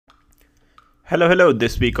Hello, hello.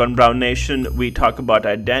 This week on Brown Nation, we talk about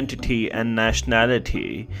identity and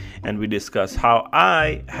nationality, and we discuss how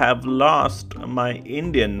I have lost my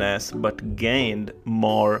Indianness but gained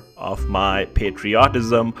more of my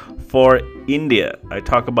patriotism for India. I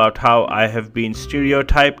talk about how I have been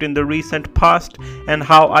stereotyped in the recent past and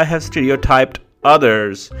how I have stereotyped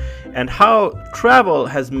others, and how travel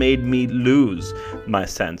has made me lose my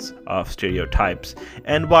sense of stereotypes,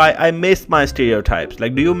 and why I miss my stereotypes.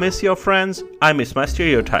 Like, do you miss your friends? I miss my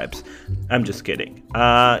stereotypes. I'm just kidding.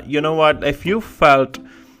 You know what? If you felt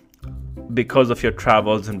because of your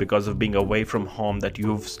travels and because of being away from home that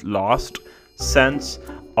you've lost sense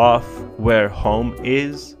of where home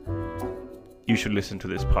is, you should listen to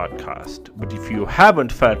this podcast. But if you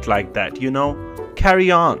haven't felt like that, carry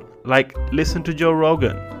on. Like, listen to Joe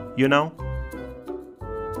Rogan,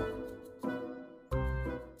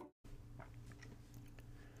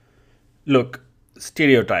 Look,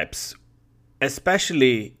 stereotypes,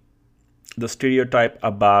 especially the stereotype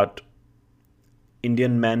about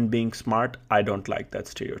Indian men being smart, I don't like that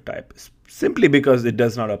stereotype simply because it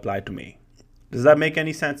does not apply to me. Does that make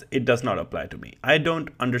any sense? It does not apply to me. I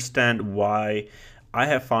don't understand why I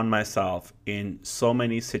have found myself in so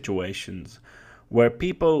many situations where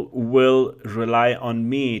people will rely on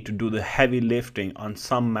me to do the heavy lifting on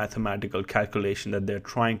some mathematical calculation that they're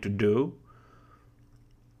trying to do.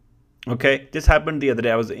 Okay, this happened the other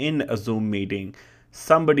day. I was in a Zoom meeting.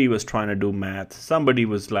 Somebody was trying to do math. Somebody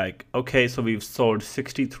was like, okay, so we've sold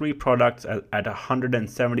 63 products at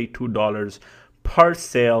 $172 per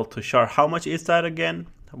sale to Shar. How much is that again?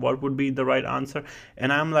 What would be the right answer?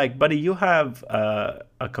 And I'm like, buddy, you have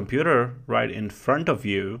a computer right in front of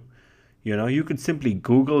you. You could simply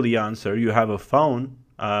Google the answer. You have a phone,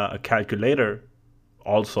 a calculator,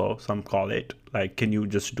 also, some call it. Like, can you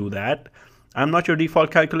just do that? I'm not your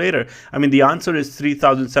default calculator. I mean, the answer is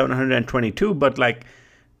 3,722, but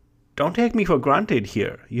don't take me for granted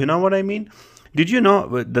here. You know what I mean? Did you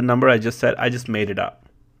know the number I just said? I just made it up.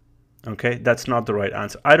 Okay, that's not the right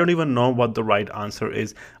answer. I don't even know what the right answer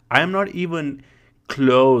is. I am not even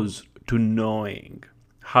close to knowing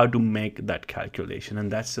how to make that calculation,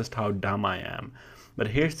 and that's just how dumb I am. But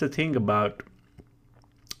here's the thing about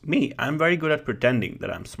me. I'm very good at pretending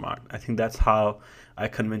that I'm smart. I think that's how I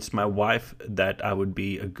convinced my wife that I would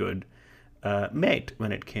be a good mate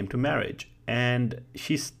when it came to marriage, and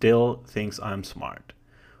she still thinks I'm smart,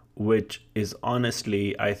 which is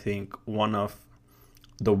honestly, I think, one of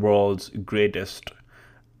the world's greatest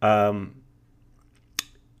acts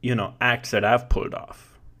that I've pulled off.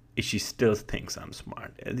 She still thinks I'm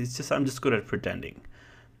smart. I'm just good at pretending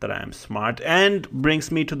that I am smart, and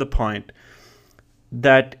brings me to the point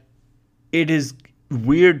that it is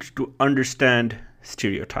weird to understand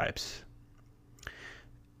stereotypes.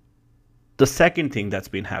 The second thing that's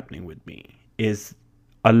been happening with me is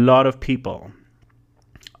a lot of people,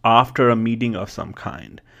 after a meeting of some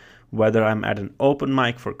kind, whether I'm at an open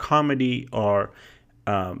mic for comedy or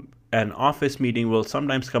an office meeting, will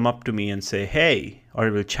sometimes come up to me and say, hey, or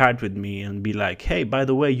will chat with me and be like, hey, by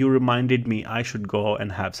the way, you reminded me I should go and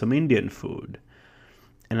have some Indian food.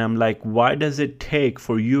 And I'm like, why does it take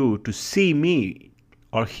for you to see me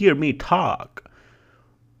or hear me talk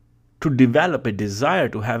to develop a desire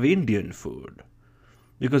to have Indian food?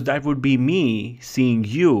 Because that would be me seeing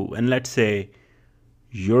you, and let's say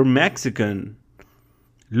you're Mexican,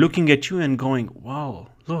 looking at you and going, wow,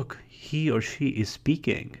 look, he or she is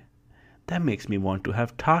speaking. That makes me want to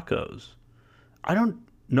have tacos. I don't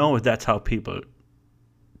know if that's how people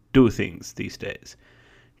do things these days.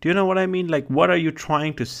 Do you know what I mean? Like, what are you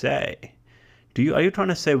trying to say? Are you trying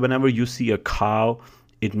to say whenever you see a cow,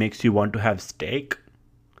 it makes you want to have steak?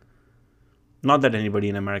 Not that anybody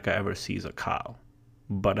in America ever sees a cow,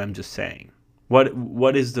 but I'm just saying.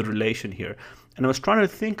 What is the relation here? And I was trying to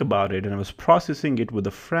think about it, and I was processing it with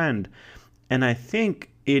a friend, and I think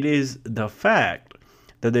it is the fact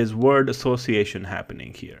that there's word association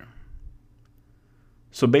happening here.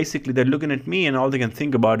 So basically, they're looking at me and all they can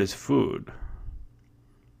think about is food,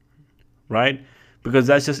 right? Because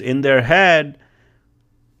that's just in their head,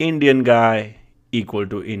 Indian guy equal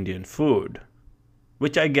to Indian food,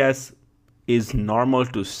 which I guess is normal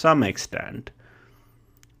to some extent,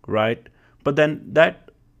 right? But then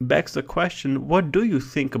that begs the question, what do you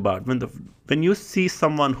think about when you see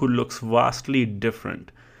someone who looks vastly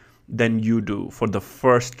different than you do for the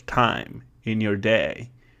first time in your day?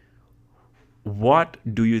 What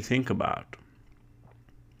do you think about?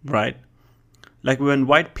 Right? Like when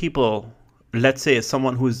white people, let's say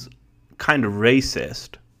someone who's kind of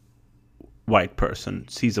racist, white person,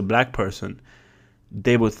 sees a black person,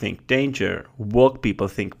 they would think danger. Woke people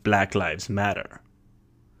think Black Lives Matter.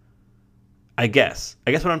 I guess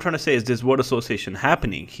what I'm trying to say is there's word association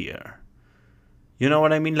happening here. You know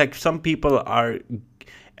what I mean? Like some people are,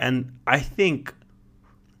 and I think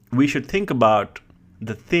we should think about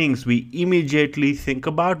the things we immediately think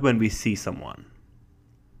about when we see someone.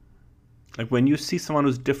 Like when you see someone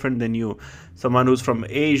who's different than you, someone who's from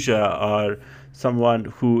Asia or someone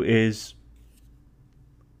who is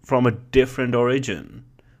from a different origin,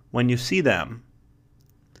 when you see them,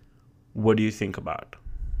 what do you think about?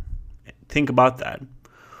 Think about that.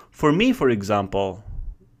 For me, for example,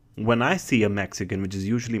 when I see a Mexican, which is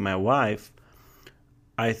usually my wife,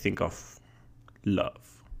 I think of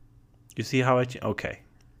love. You see how okay.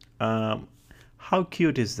 How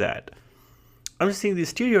cute is that? I'm just saying these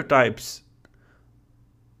stereotypes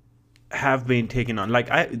have been taken on. Like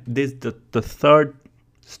this, the third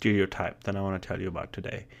stereotype that I want to tell you about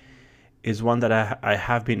today is one that I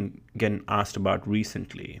have been getting asked about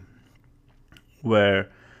recently, where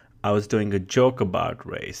I was doing a joke about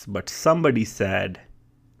race, but somebody said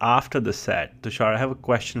after the set, Tushar, I have a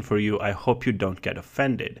question for you. I hope you don't get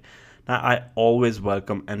offended. Now, I always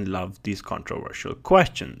welcome and love these controversial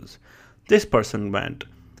questions. This person went,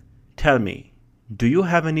 tell me, do you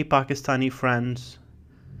have any Pakistani friends?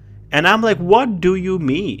 And I'm like, what do you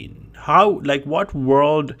mean? How, like, what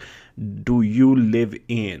world do you live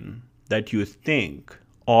in that you think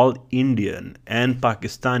all Indian and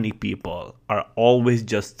Pakistani people are always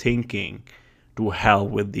just thinking to hell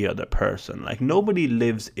with the other person? Like, nobody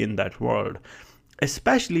lives in that world,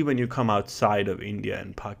 especially when you come outside of India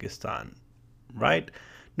and Pakistan, right?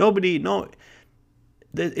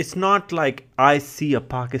 It's not like I see a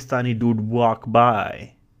Pakistani dude walk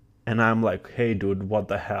by and I'm like, hey dude, what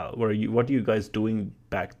the hell? What are you guys doing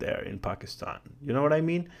back there in Pakistan? You know what I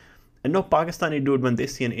mean? And no Pakistani dude, when they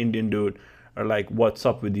see an Indian dude, are like, what's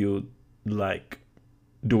up with you, like,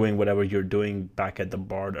 doing whatever you're doing back at the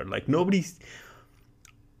border? Like, nobody's...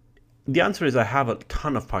 The answer is I have a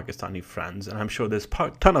ton of Pakistani friends, and I'm sure there's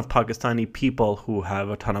a ton of Pakistani people who have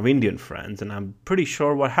a ton of Indian friends, and I'm pretty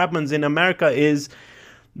sure what happens in America is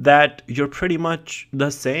that you're pretty much the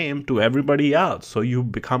same to everybody else. So you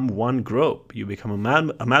become one group. You become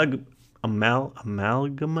amalgamate.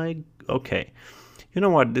 Okay. You know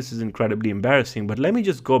what? This is incredibly embarrassing, but let me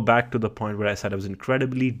just go back to the point where I said I was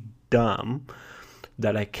incredibly dumb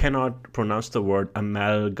that I cannot pronounce the word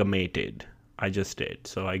amalgamated. I just did.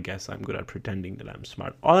 So I guess I'm good at pretending that I'm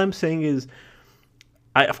smart. All I'm saying is,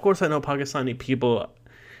 of course I know Pakistani people,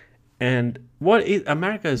 and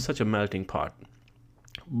America is such a melting pot.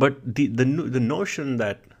 But the notion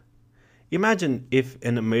that, imagine if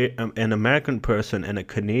an American person and a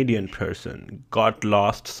Canadian person got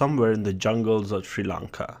lost somewhere in the jungles of Sri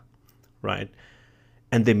Lanka, right?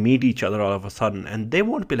 And they meet each other all of a sudden, and they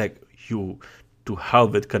won't be like, you, to hell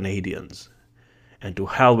with Canadians and to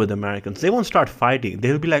hell with Americans. They won't start fighting.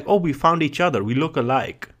 They'll be like, oh, we found each other. We look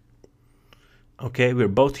alike. Okay, we're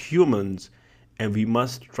both humans, and we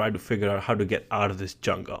must try to figure out how to get out of this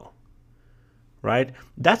jungle. Right?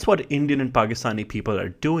 That's what Indian and Pakistani people are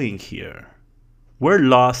doing here. We're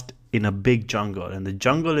lost in a big jungle, and the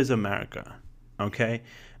jungle is America. Okay?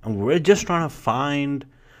 And we're just trying to find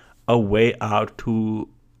a way out to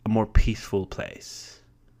a more peaceful place.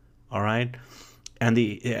 All right? And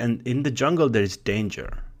in the jungle there's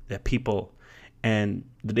danger. There are people, and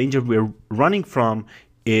the danger we're running from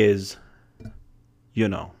is,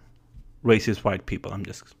 racist white people. I'm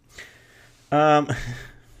just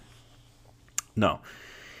no.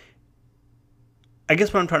 I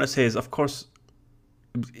guess what I'm trying to say is, of course,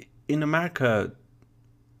 in America,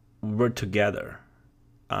 we're together.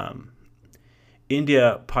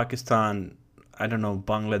 India, Pakistan, I don't know,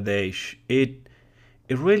 Bangladesh, it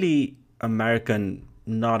really, American,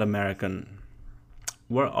 not American,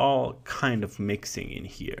 we're all kind of mixing in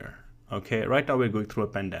here. Okay, right now we're going through a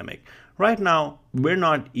pandemic. Right now,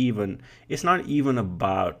 it's not even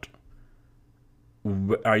about,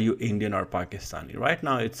 are you Indian or Pakistani? Right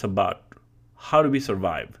now, it's about how do we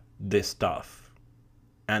survive this stuff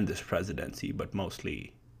and this presidency, but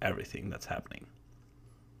mostly everything that's happening.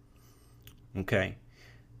 Okay?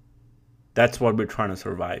 That's what we're trying to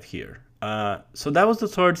survive here. So that was the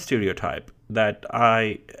third stereotype that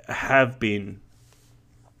I have been,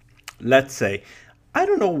 let's say, I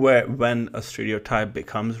don't know when a stereotype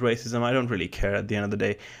becomes racism. I don't really care at the end of the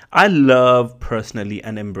day. I love personally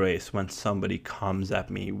and embrace when somebody comes at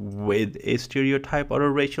me with a stereotype or a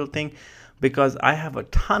racial thing, because I have a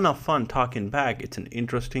ton of fun talking back. It's an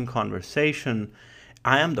interesting conversation.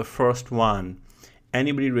 I am the first one.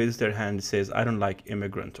 Anybody raises their hand and says, I don't like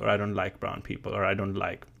immigrants, or I don't like brown people, or I don't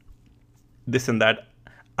like this and that,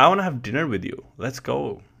 I want to have dinner with you. Let's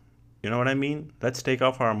go. You know what I mean? Let's take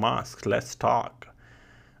off our masks. Let's talk.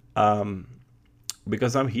 Um,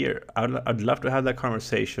 because I'm here. I'd love to have that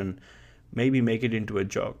conversation. Maybe make it into a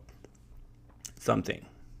joke. Something.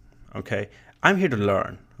 Okay? I'm here to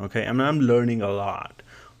learn. Okay? I mean, I'm learning a lot.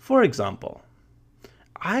 For example,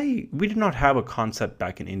 we did not have a concept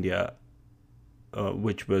back in India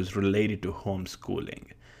which was related to homeschooling.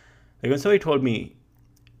 Like when somebody told me,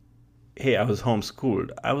 hey, I was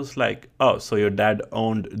homeschooled, I was like, oh, so your dad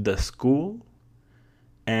owned the school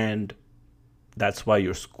and that's why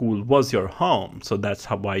your school was your home. So that's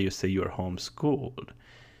why you say you're homeschooled.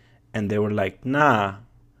 And they were like, nah,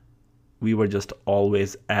 we were just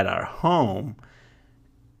always at our home.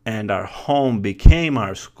 And our home became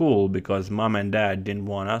our school because mom and dad didn't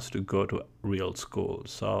want us to go to real school.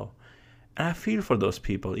 So, and I feel for those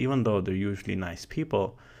people, even though they're usually nice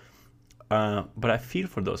people. But I feel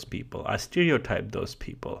for those people. I stereotype those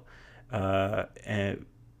people. And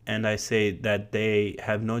I say that they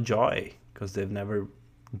have no joy because they've never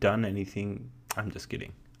done anything. I'm just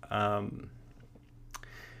kidding. But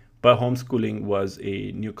homeschooling was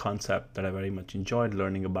a new concept that I very much enjoyed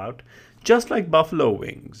learning about. Just like buffalo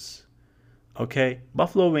wings. Okay?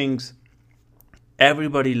 Buffalo wings,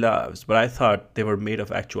 everybody loves, but I thought they were made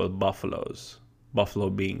of actual buffaloes.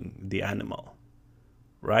 Buffalo being the animal.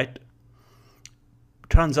 Right?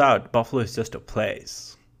 Turns out buffalo is just a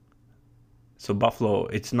place. So buffalo,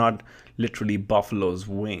 it's not literally buffalo's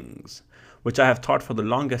wings, which I have thought for the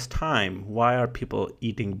longest time. Why are people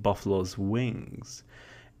eating buffalo's wings?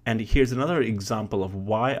 And here's another example of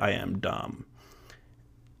why I am dumb.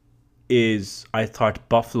 Is I thought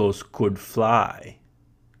buffaloes could fly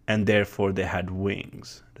and therefore they had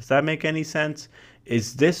wings. Does that make any sense?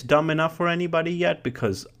 Is this dumb enough for anybody yet?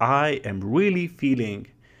 Because I am really feeling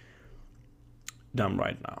dumb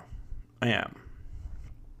right now. I am.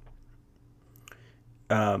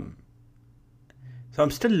 So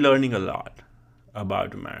I'm still learning a lot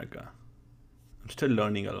about America. I'm still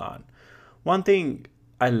learning a lot. One thing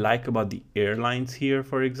I like about the airlines here,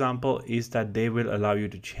 for example, is that they will allow you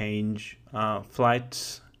to change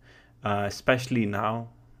flights, especially now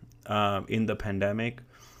in the pandemic,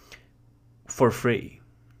 for free,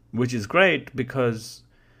 which is great because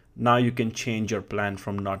now you can change your plan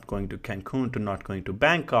from not going to Cancun to not going to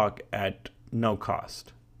Bangkok at no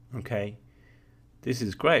cost. Okay? This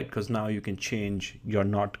is great because now you can change your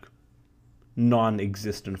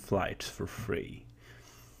non-existent flights for free.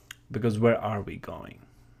 Because where are we going?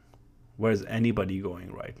 Where's anybody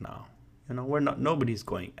going right now? You know, nobody's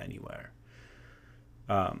going anywhere.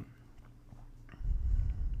 I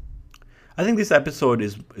think this episode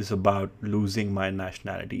is about losing my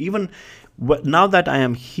nationality. Even now that I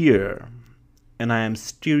am here and I am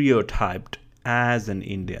stereotyped as an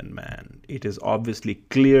Indian man, it is obviously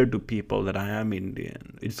clear to people that I am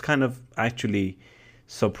Indian. It's kind of actually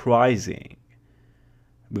surprising.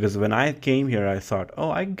 Because when I came here, I thought,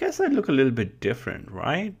 oh, I guess I look a little bit different,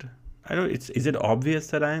 right? Is it obvious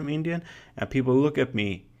that I am Indian? And people look at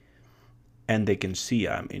me and they can see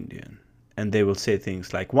I'm Indian. And they will say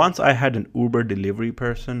things like, once I had an Uber delivery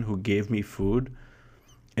person who gave me food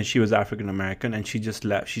and she was African American and she just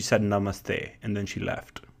left. She said namaste and then she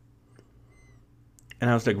left. And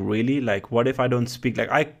I was like, really? Like, what if I don't speak? Like,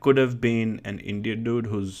 I could have been an Indian dude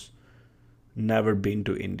who's never been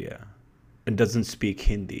to India and doesn't speak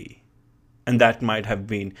Hindi. And that might have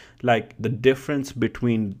been like the difference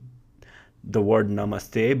between the word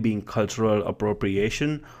namaste being cultural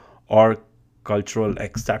appropriation or cultural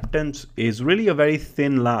acceptance is really a very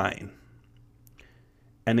thin line.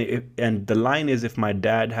 And the line is if my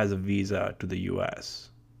dad has a visa to the US,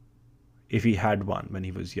 if he had one when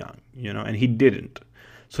he was young, you know, and he didn't.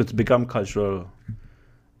 So it's become cultural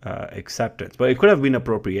acceptance. But it could have been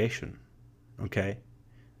appropriation, okay?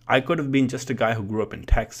 I could have been just a guy who grew up in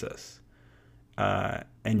Texas.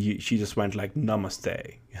 And she just went like,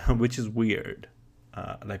 namaste, which is weird.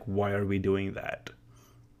 Like, why are we doing that?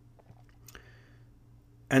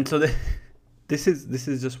 And so this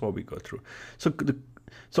is just what we go through. So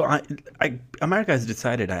America has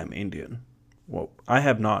decided I am Indian. Well, I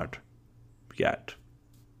have not yet.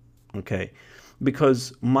 Okay.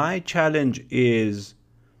 Because my challenge is,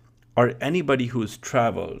 or anybody who's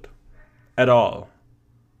traveled at all,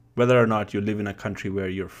 whether or not you live in a country where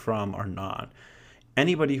you're from or not,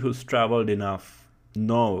 anybody who's traveled enough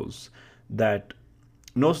knows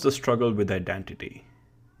the struggle with identity,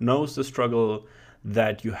 knows the struggle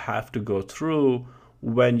that you have to go through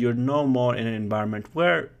when you're no more in an environment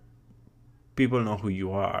where people know who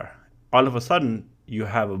you are. All of a sudden, you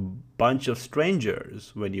have a bunch of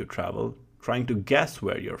strangers when you travel trying to guess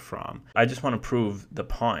where you're from. I just want to prove the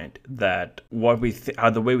point that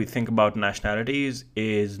the way we think about nationalities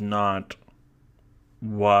is not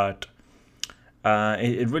what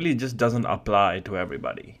it really just doesn't apply to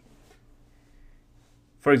everybody.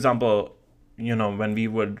 For example, when we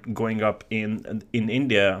were growing up in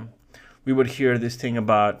India, we would hear this thing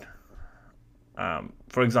about,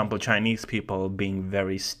 for example, Chinese people being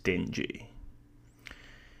very stingy.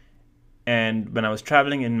 And when I was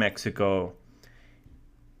traveling in Mexico,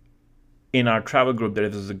 in our travel group, there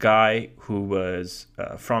was a guy who was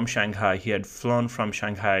from Shanghai. He had flown from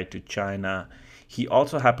Shanghai to China. He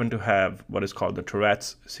also happened to have what is called the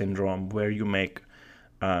Tourette's syndrome, where you make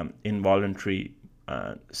involuntary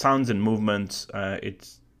sounds and movements.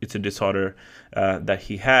 It's a disorder that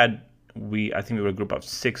he had. I think we were a group of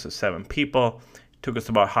 6 or 7 people. It took us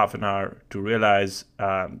about half an hour to realize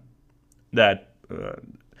that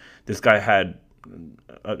this guy had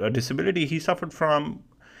a disability he suffered from,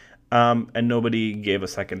 and nobody gave a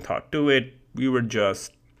second thought to it. We were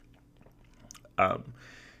just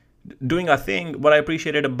doing our thing. What I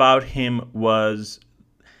appreciated about him was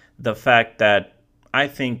the fact that I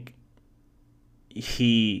think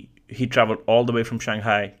he traveled all the way from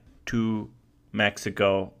Shanghai to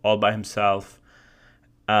Mexico all by himself,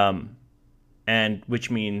 and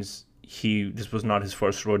which means this was not his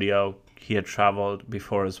first rodeo. He had traveled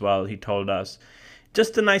before as well. He told us,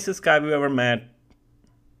 just the nicest guy we ever met,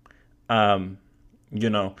 and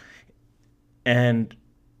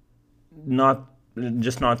not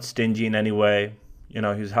stingy in any way. He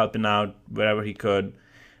was helping out wherever he could.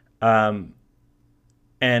 And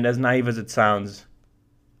as naive as it sounds,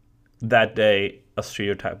 that day a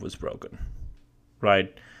stereotype was broken,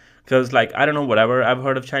 right? Because I don't know, whatever I've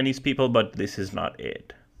heard of Chinese people, but this is not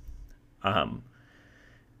it.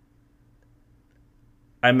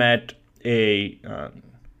 I met a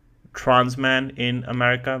trans man in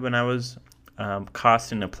America when I was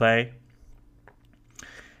cast in a play.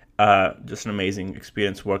 Just an amazing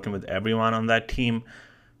experience working with everyone on that team.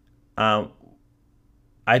 I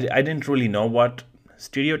didn't really know what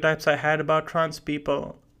stereotypes I had about trans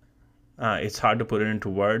people. It's hard to put it into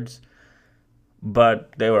words,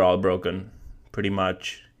 but they were all broken pretty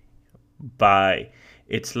much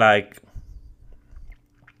it's like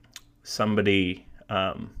somebody,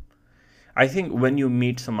 I think when you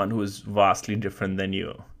meet someone who is vastly different than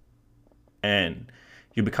you and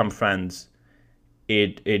you become friends,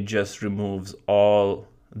 it just removes all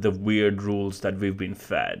the weird rules that we've been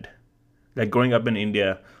fed. Like growing up in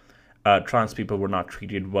India, trans people were not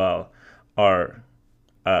treated well or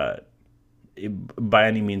by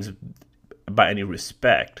any means, by any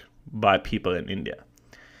respect by people in India.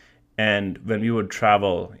 And when we would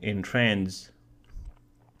travel in trains,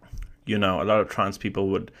 a lot of trans people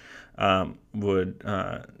would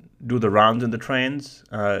do the rounds in the trains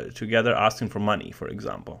together, asking for money, for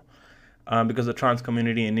example, because the trans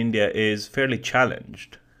community in India is fairly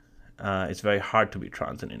challenged. It's very hard to be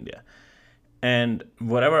trans in India. And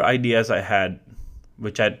whatever ideas I had,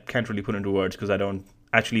 which I can't really put into words because I don't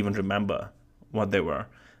actually even remember what they were,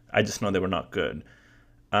 I just know they were not good.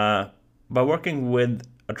 By working with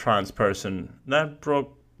a trans person, that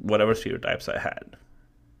broke whatever stereotypes I had,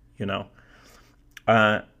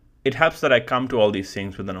 It helps that I come to all these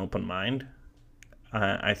things with an open mind.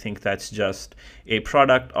 I think that's just a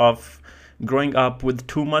product of growing up with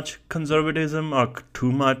too much conservatism or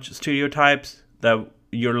too much stereotypes that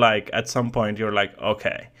at some point you're like,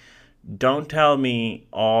 okay, don't tell me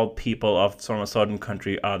all people from a certain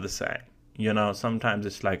country are the same. Sometimes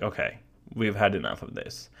it's like, okay, we've had enough of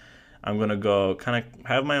this. I'm going to go kind of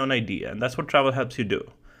have my own idea. And that's what travel helps you do.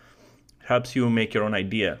 It helps you make your own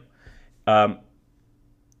idea. When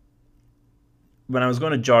I was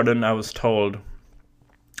going to Jordan, I was told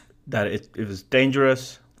that it was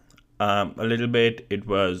dangerous a little bit. It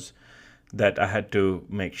was that I had to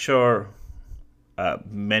make sure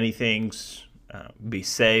many things, be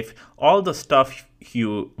safe. All the stuff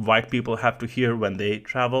you white people have to hear when they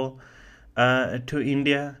travel to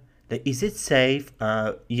India. Is it safe?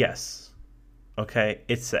 Yes. Okay,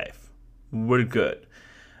 it's safe. We're good.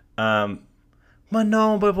 But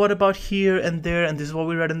what about here and there? And this is what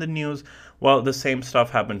we read in the news. Well, the same stuff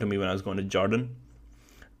happened to me when I was going to Jordan.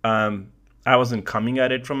 I wasn't coming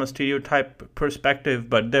at it from a stereotype perspective,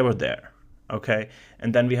 but they were there. Okay.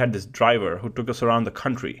 And then we had this driver who took us around the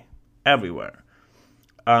country, everywhere.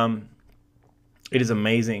 It is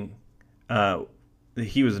amazing.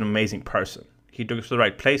 He was an amazing person. He took us to the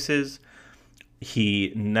right places.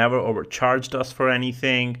 He never overcharged us for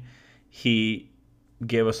anything. He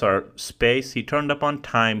gave us our space. He turned up on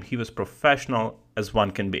time. He was professional as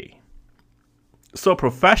one can be. So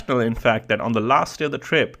professional, in fact, that on the last day of the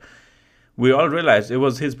trip, we all realized it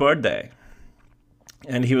was his birthday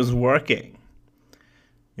and he was working.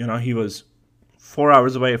 He was 4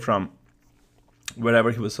 hours away from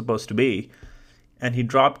wherever he was supposed to be. And he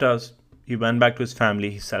dropped us. He went back to his family.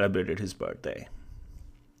 He celebrated his birthday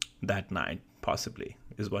that night, possibly,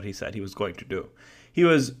 is what he said he was going to do. He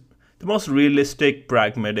was the most realistic,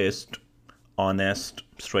 pragmatist, honest,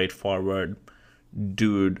 straightforward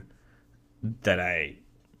dude that I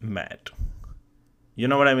met. You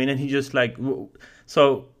know what I mean? And he just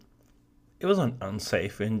so it wasn't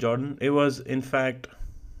unsafe in Jordan. It was, in fact,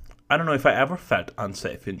 I don't know if I ever felt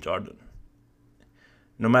unsafe in Jordan.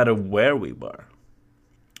 No matter where we were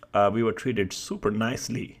treated super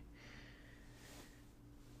nicely,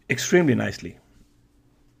 extremely nicely.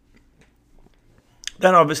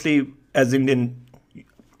 Then obviously, as Indian,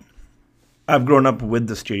 I've grown up with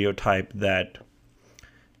the stereotype that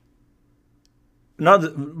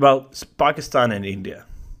Pakistan and India,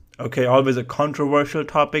 okay, always a controversial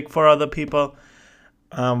topic for other people.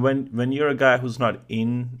 When you're a guy who's not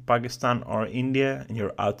in Pakistan or India and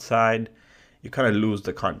you're outside, you kind of lose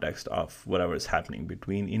the context of whatever is happening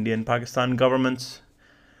between India and Pakistan governments,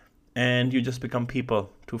 and you just become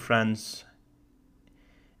people, two friends.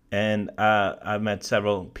 And I've met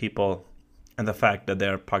several people, and the fact that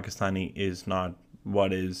they're Pakistani is not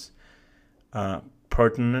what is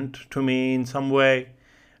pertinent to me in some way,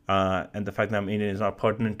 and the fact that I'm Indian is not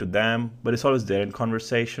pertinent to them, but it's always there in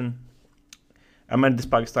conversation. I met this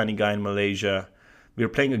Pakistani guy in Malaysia. We were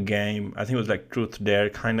playing a game. I think it was like Truth Dare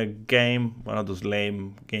kind of game, one of those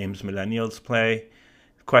lame games millennials play.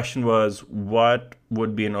 The question was, what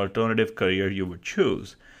would be an alternative career you would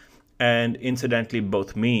choose? And incidentally,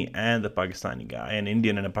 both me and the Pakistani guy, an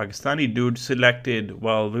Indian and a Pakistani dude, selected,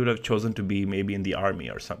 well, we would have chosen to be maybe in the army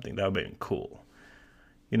or something. That would have been cool.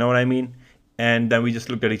 You know what I mean? And then we just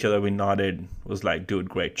looked at each other, we nodded, was like, dude,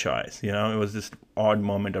 great choice. It was this odd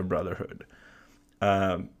moment of brotherhood.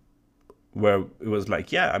 Where it was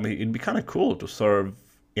like, yeah, I mean, it'd be kind of cool to serve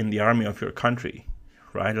in the army of your country,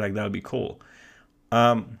 right? Like, that would be cool.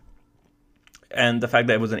 And the fact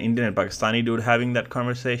that it was an Indian and Pakistani dude having that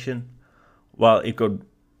conversation, well, it could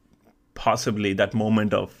possibly, that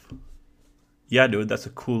moment of, yeah, dude, that's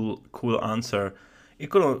a cool answer. It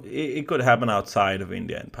could happen outside of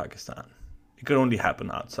India and Pakistan. It could only happen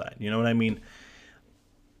outside. You know what I mean?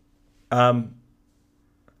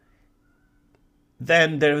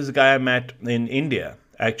 Then there was a guy I met in India,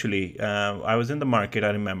 actually. I was in the market,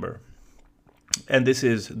 I remember. And this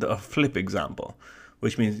is a flip example,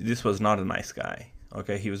 which means this was not a nice guy.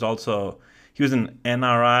 Okay, he was an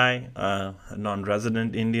NRI, a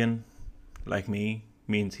non-resident Indian, like me,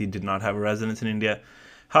 means he did not have a residence in India.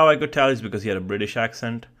 How I could tell is because he had a British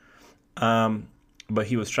accent, but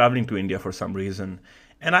he was traveling to India for some reason.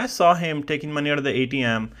 And I saw him taking money out of the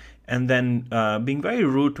ATM and then being very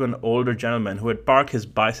rude to an older gentleman who had parked his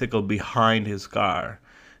bicycle behind his car,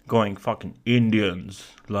 going, fucking Indians,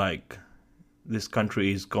 like, this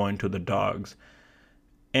country is going to the dogs.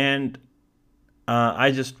 And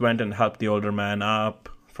I just went and helped the older man up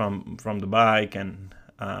from the bike, and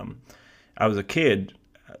I was a kid.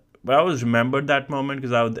 But I always remembered that moment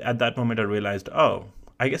because at that moment I realized, oh,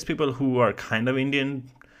 I guess people who are kind of Indian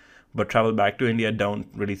but travel back to India don't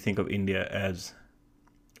really think of India as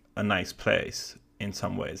a nice place in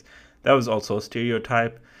some ways. That was also a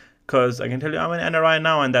stereotype, because I can tell you I'm an NRI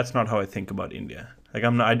now, and that's not how I think about India. Like,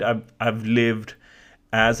 I've lived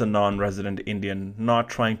as a non-resident Indian, not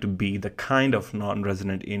trying to be the kind of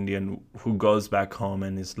non-resident Indian who goes back home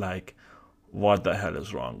and is like, what the hell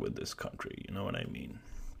is wrong with this country? You know what I mean?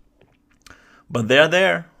 But they're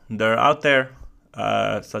out there.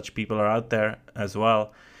 Such people are out there as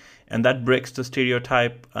well. And that breaks the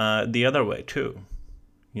stereotype the other way too.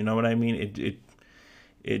 You know what I mean?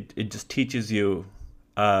 It just teaches you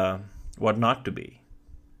what not to be.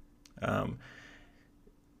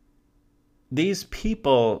 These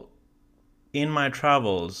people in my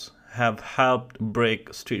travels have helped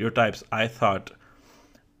break stereotypes I thought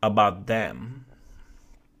about them,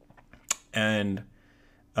 and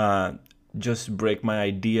just break my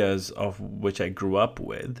ideas of which I grew up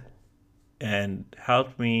with, and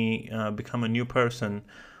helped me become a new person,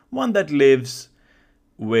 one that lives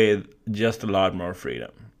with just a lot more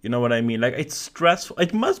freedom. You know what I mean? Like, it's stressful.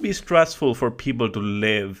 It must be stressful for people to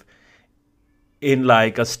live in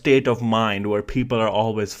like a state of mind where people are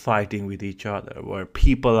always fighting with each other, where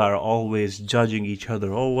people are always judging each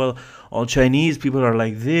other. Oh, well, all Chinese people are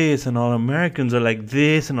like this, and all Americans are like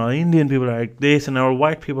this, and all Indian people are like this, and all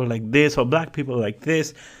white people are like this, or black people are like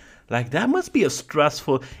this. Like, that must be a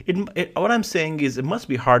stressful... What I'm saying is, it must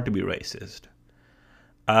be hard to be racist.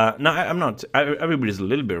 No, I'm not. Everybody's a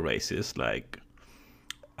little bit racist. Like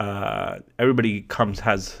everybody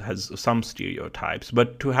has some stereotypes,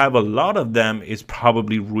 but to have a lot of them is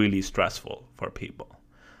probably really stressful for people.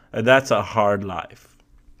 That's a hard life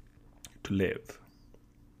to live.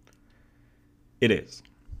 It is.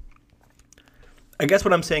 I guess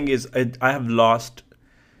what I'm saying is I have lost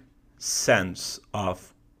sense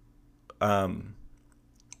of I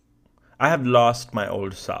have lost my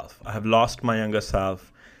old self. I have lost my younger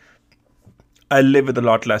self. I live with a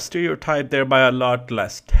lot less stereotype, thereby a lot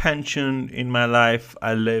less tension in my life.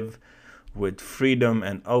 I live with freedom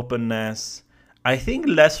and openness. I think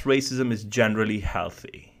less racism is generally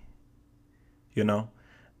healthy. You know,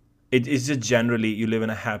 it's just generally you live in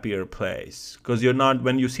a happier place because you're not,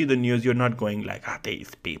 when you see the news, you're not going like, ah,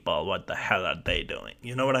 these people, what the hell are they doing?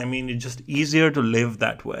 You know what I mean? It's just easier to live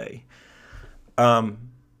that way.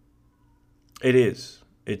 It is.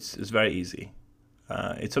 It's very easy.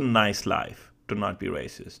 It's a nice life to not be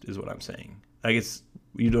racist, is what I'm saying. Like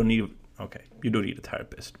you don't need a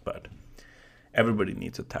therapist, but everybody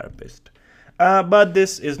needs a therapist. But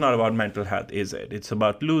this is not about mental health, is it? It's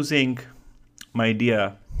about losing my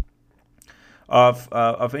idea of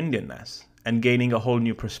Indianness and gaining a whole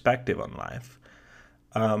new perspective on life.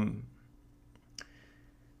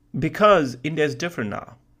 Because India is different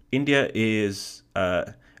now. India is,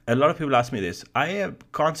 a lot of people ask me this. I am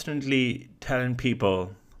constantly telling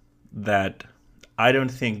people that I don't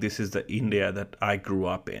think this is the India that I grew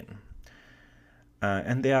up in.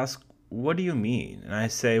 And they ask, what do you mean? And I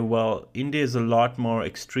say, well, India is a lot more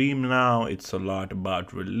extreme now. It's a lot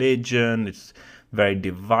about religion. It's very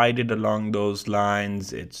divided along those lines.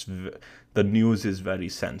 The news is very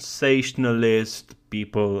sensationalist.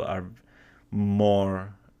 People are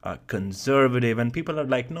more conservative, and people are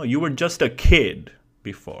like, no, you were just a kid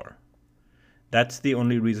before. That's the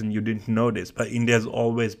only reason you didn't notice. But India's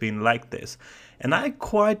always been like this, and I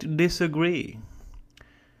quite disagree.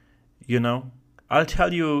 You know, I'll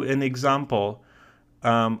tell you an example.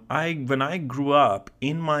 When I grew up,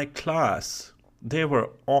 in my class, there were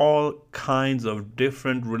all kinds of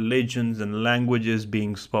different religions and languages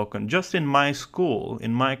being spoken. Just in my school,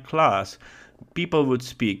 in my class, people would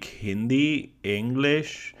speak Hindi,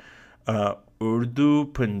 English, Urdu,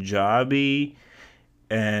 Punjabi,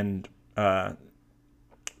 and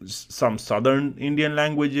some southern Indian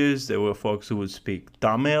languages. There were folks who would speak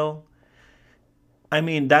Tamil. I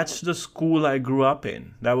mean, that's the school I grew up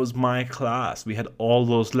in. That was my class. We had all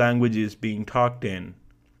those languages being talked in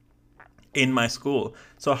my school.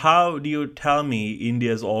 So how do you tell me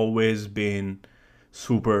India's always been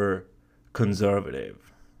super conservative?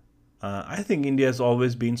 I think India's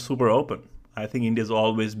always been super open. I think India's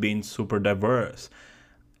always been super diverse.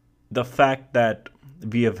 The fact that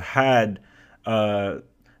we have had,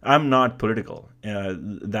 I'm not political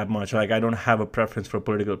that much. Like, I don't have a preference for a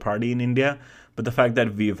political party in India. But the fact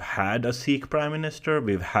that we've had a Sikh prime minister,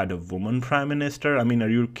 we've had a woman prime minister. I mean, are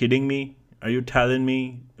you kidding me? Are you telling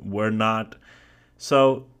me we're not?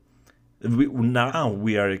 So now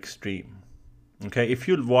we are extreme. Okay, if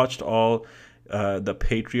you watched all the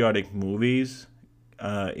patriotic movies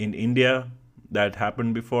in India that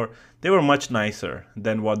happened before, they were much nicer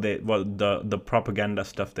than what the propaganda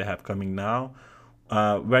stuff they have coming now.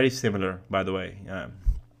 Very similar, by the way,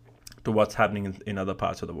 to what's happening in other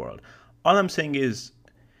parts of the world. All I'm saying is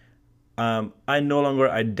I no longer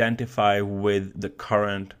identify with the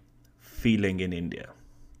current feeling in India.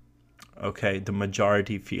 Okay, the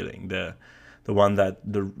majority feeling, the one that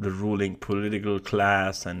the ruling political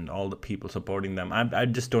class and all the people supporting them. I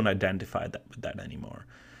just don't identify with that anymore.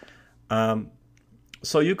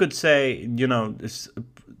 So you could say,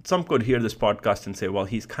 some could hear this podcast and say, well,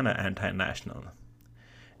 he's kind of anti-national.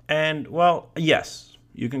 And, well, yes,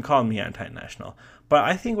 you can call me anti-national. But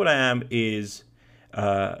I think what I am is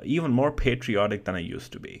even more patriotic than I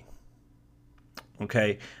used to be.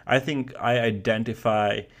 Okay? I think I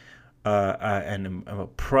identify and I'm a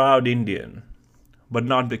proud Indian, but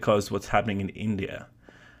not because what's happening in India,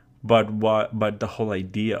 but the whole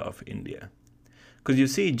idea of India. Because you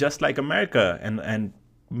see, just like America and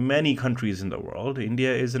many countries in the world,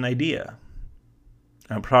 India is an idea.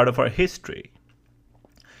 I'm proud of our history.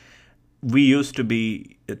 We used to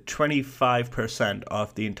be 25%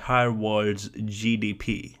 of the entire world's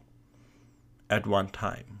GDP at one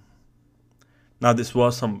time. Now, this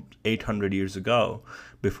was some 800 years ago,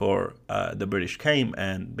 before the British came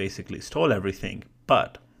and basically stole everything.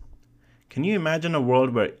 But can you imagine a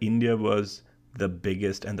world where India was the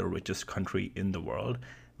biggest and the richest country in the world?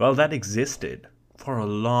 Well, that existed for a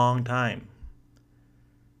long time.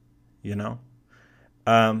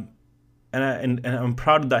 And I'm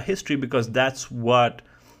proud of that history because that's what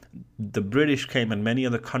the British came and many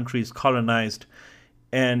other countries colonized,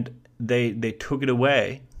 and they took it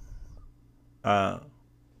away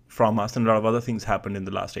from us, and a lot of other things happened in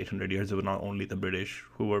the last 800 years. It was not only the British,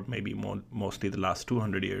 who were maybe mostly the last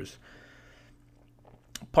 200 years.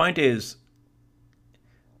 Point is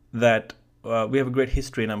that we have a great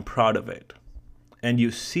history, and I'm proud of it. And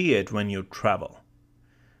you see it when you travel.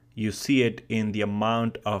 You see it in the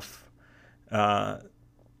amount of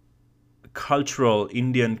cultural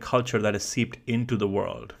Indian culture that is seeped into the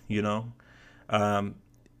world,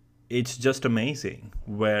 it's just amazing,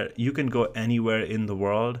 where you can go anywhere in the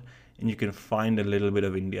world and you can find a little bit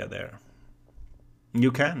of India there. You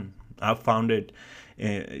can. I've found it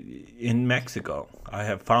in Mexico. I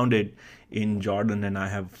have found it in Jordan, and I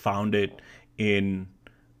have found it in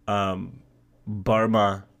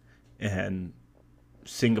Burma and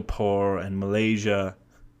Singapore and Malaysia.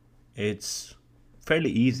 It's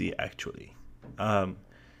fairly easy, actually. For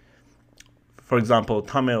example,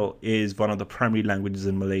 Tamil is one of the primary languages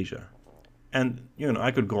in Malaysia. And,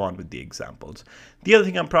 I could go on with the examples. The other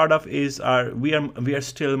thing I'm proud of is we are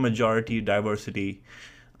still a majority diversity,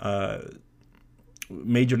 majorly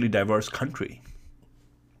diverse country.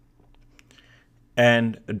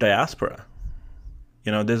 And diaspora.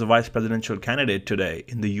 There's a vice presidential candidate today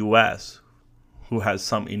in the U.S. who has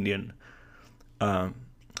some Indian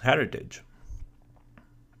heritage.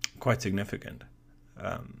 Quite significant.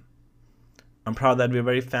 I'm proud that we're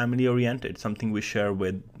very family-oriented, something we share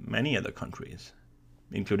with many other countries,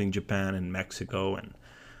 including Japan and Mexico and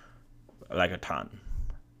like a ton.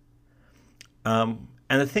 And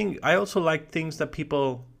the thing, I also like things that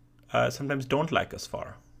people sometimes don't like us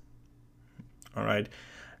for. All right?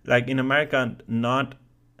 Like in America, not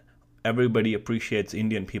everybody appreciates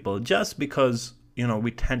Indian people just because,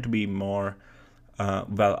 we tend to be more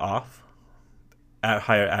well off, at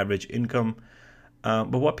higher average income.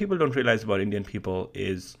 But what people don't realize about Indian people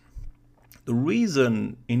is the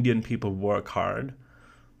reason Indian people work hard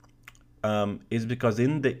is because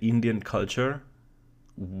in the Indian culture,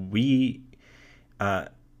 we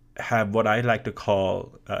have what I like to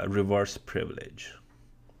call reverse privilege.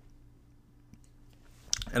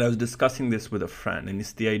 And I was discussing this with a friend, and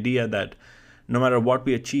it's the idea that no matter what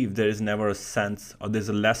we achieve, there is never a sense, or there's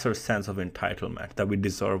a lesser sense of entitlement, that we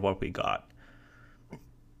deserve what we got.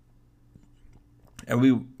 And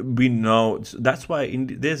we know that's why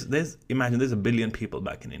imagine there's 1 billion people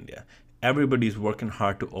back in India. Everybody's working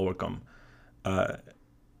hard to overcome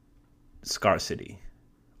scarcity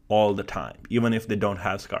all the time. Even if they don't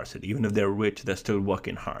have scarcity, even if they're rich, they're still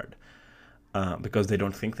working hard because they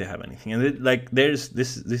don't think they have anything. And this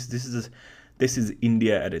is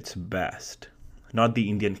India at its best, not the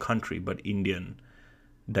Indian country, but Indian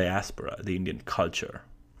diaspora, the Indian culture.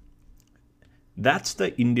 That's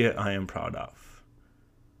the India I am proud of.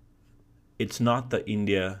 It's not the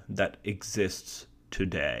India that exists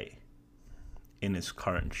today in its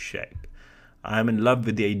current shape. I'm in love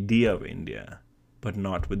with the idea of India, but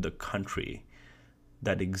not with the country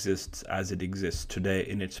that exists as it exists today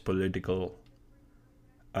in its political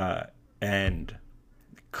and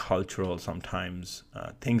cultural, sometimes,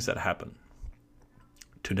 things that happen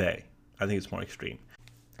today. I think it's more extreme.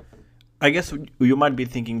 I guess you might be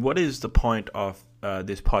thinking, what is the point of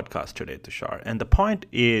this podcast today, Tushar? And the point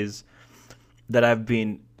is that I've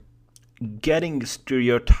been getting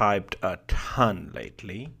stereotyped a ton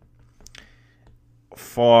lately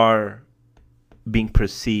for being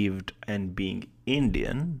perceived and being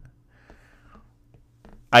Indian.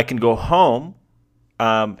 I can go home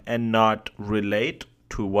and not relate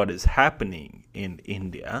to what is happening in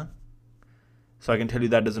India. So I can tell you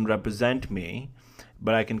that doesn't represent me,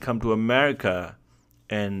 but I can come to America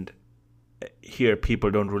and here people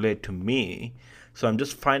don't relate to me. So I'm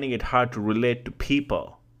just finding it hard to relate to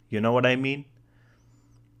people. You know what I mean?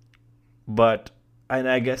 And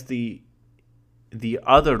I guess the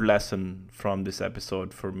other lesson from this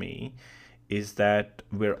episode for me is that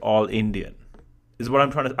we're all Indian. Is what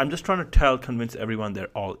I'm just trying to convince everyone they're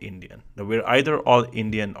all Indian. That we're either all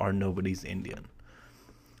Indian or nobody's Indian.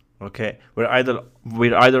 Okay? We're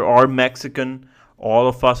either all Mexican, all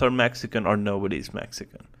of us are Mexican, or nobody's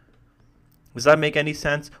Mexican. Does that make any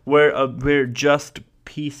sense? We're just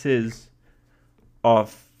pieces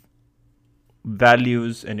of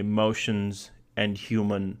values and emotions and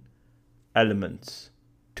human elements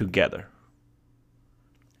together.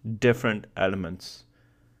 Different elements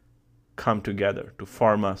come together to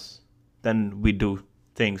form us. Then we do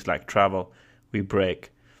things like travel, we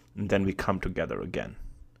break, and then we come together again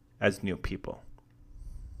as new people.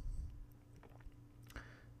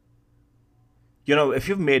 If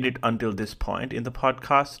you've made it until this point in the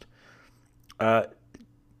podcast,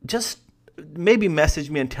 just maybe message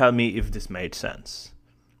me and tell me if this made sense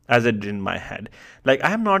as it did in my head. Like,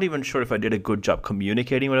 I'm not even sure if I did a good job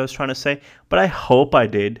communicating what I was trying to say, but I hope I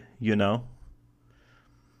did,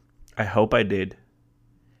 I hope I did.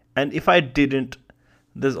 And if I didn't,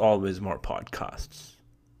 there's always more podcasts.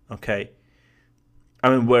 Okay? I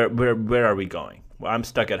mean, where are we going? Well, I'm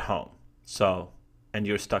stuck at home. So, and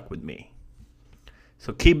you're stuck with me.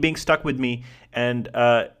 So keep being stuck with me, and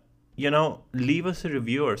leave us a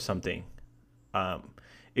review or something.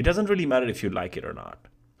 It doesn't really matter if you like it or not.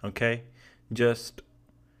 Okay?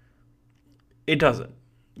 It doesn't.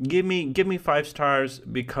 Give me 5 stars,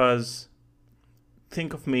 because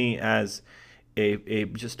think of me as a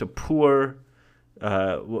just a poor,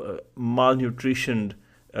 malnutritioned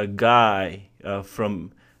guy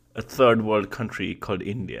from a third world country called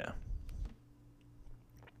India.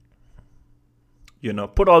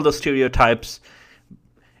 Put all the stereotypes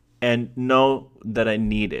and know that I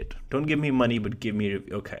need it. Don't give me money, but give me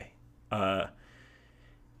okay.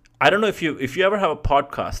 I don't know if you ever have a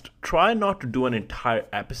podcast, try not to do an entire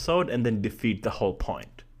episode and then defeat the whole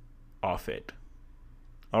point of it.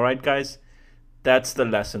 All right, guys, that's the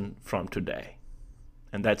lesson from today.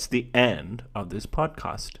 And that's the end of this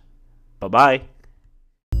podcast. Bye-bye.